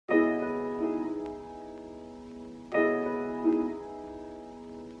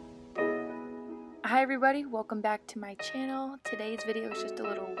Hi everybody, welcome back to my channel. Today's video is just a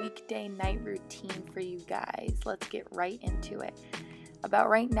little weekday night routine for you guys. Let's get right into it.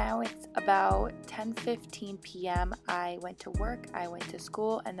 Right now it's about 10:15 p.m. I went to work, I went to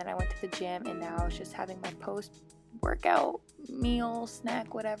school, and then I went to the gym, and now I was just having my post-workout meal,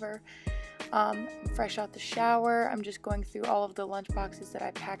 snack, whatever. Fresh out the shower. I'm just going through all of the lunch boxes that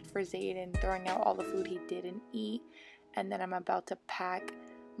I packed for Zayden, throwing out all the food he didn't eat, and then I'm about to pack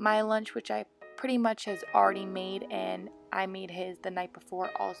my lunch, which I pretty much has already made, and I made his the night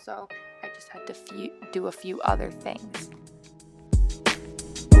before also. I just had to do a few other things.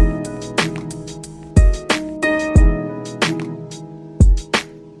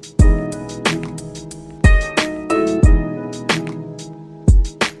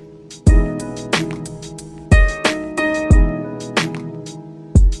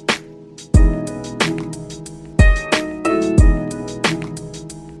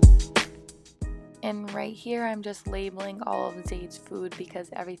 And right here, I'm just labeling all of Zayd's food because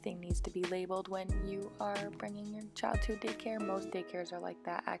everything needs to be labeled when you are bringing your child to daycare. Most daycares are like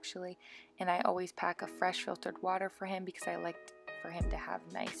that, actually. And I always pack a fresh filtered water for him because I like for him to have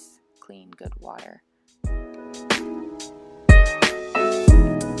nice, clean, good water.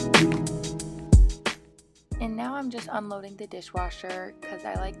 And now I'm just unloading the dishwasher because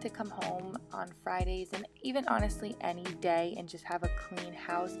I like to come home on Fridays and even honestly any day and just have a clean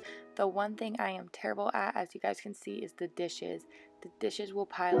house. The one thing I am terrible at, as you guys can see, is the dishes. The dishes will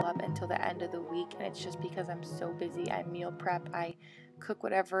pile up until the end of the week, and it's just because I'm so busy. I meal prep, I cook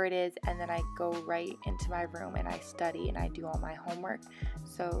whatever it is, and then I go right into my room and I study and I do all my homework.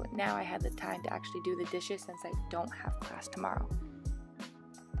 So now I had the time to actually do the dishes since I don't have class tomorrow.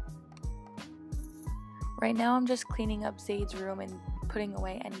 Right now I'm just cleaning up Zayd's room and putting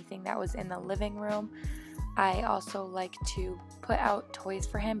away anything that was in the living room. I also like to put out toys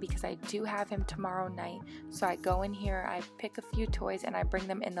for him because I do have him tomorrow night. So I go in here, I pick a few toys, and I bring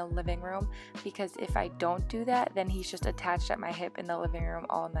them in the living room because if I don't do that, then he's just attached at my hip in the living room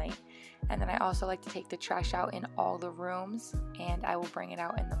all night. And then I also like to take the trash out in all the rooms, and I will bring it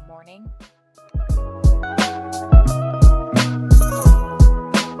out in the morning.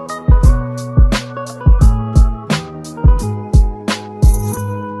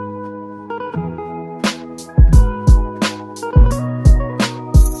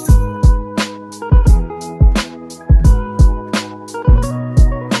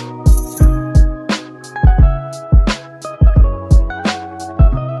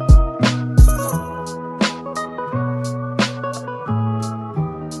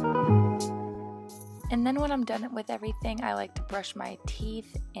 And then when I'm done with everything, I like to brush my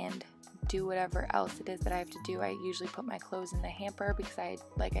teeth and do whatever else it is that I have to do. I usually put my clothes in the hamper because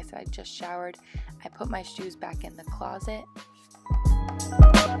like I said, I just showered. I put my shoes back in the closet.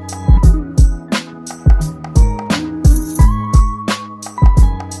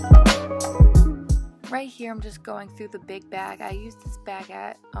 Right here, I'm just going through the big bag. I use this bag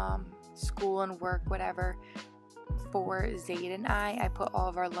at school and work, whatever. For Zayd and I put all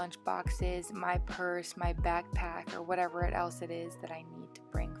of our lunch boxes, my purse, my backpack, or whatever else it is that I need to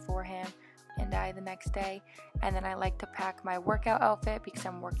bring for him and I the next day. And then I like to pack my workout outfit because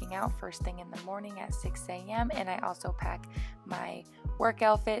I'm working out first thing in the morning at 6 a.m. And I also pack my work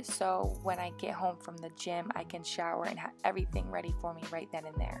outfit so when I get home from the gym, I can shower and have everything ready for me right then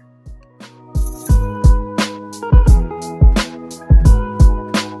and there.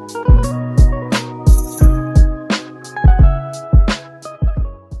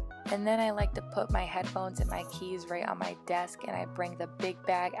 And then I like to put my headphones and my keys right on my desk, and I bring the big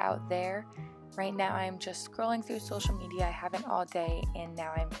bag out there. Right now I'm just scrolling through social media. I haven't all day, and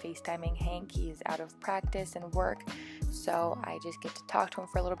now I'm FaceTiming Hank. He's out of practice and work, so I just get to talk to him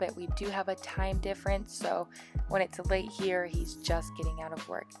for a little bit. We do have a time difference, so when it's late here, he's just getting out of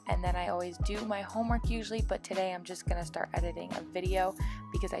work. And then I always do my homework usually, but today I'm just gonna start editing a video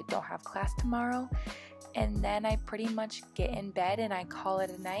because I don't have class tomorrow. And then I pretty much get in bed and I call it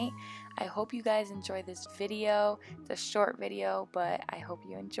a night. I hope you guys enjoy this video. It's a short video, but I hope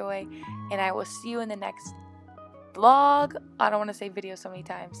you enjoy. And I will see you in the next vlog. I don't want to say video so many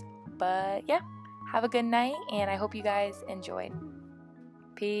times, but yeah, have a good night and I hope you guys enjoyed.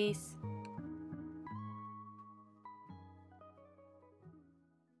 Peace.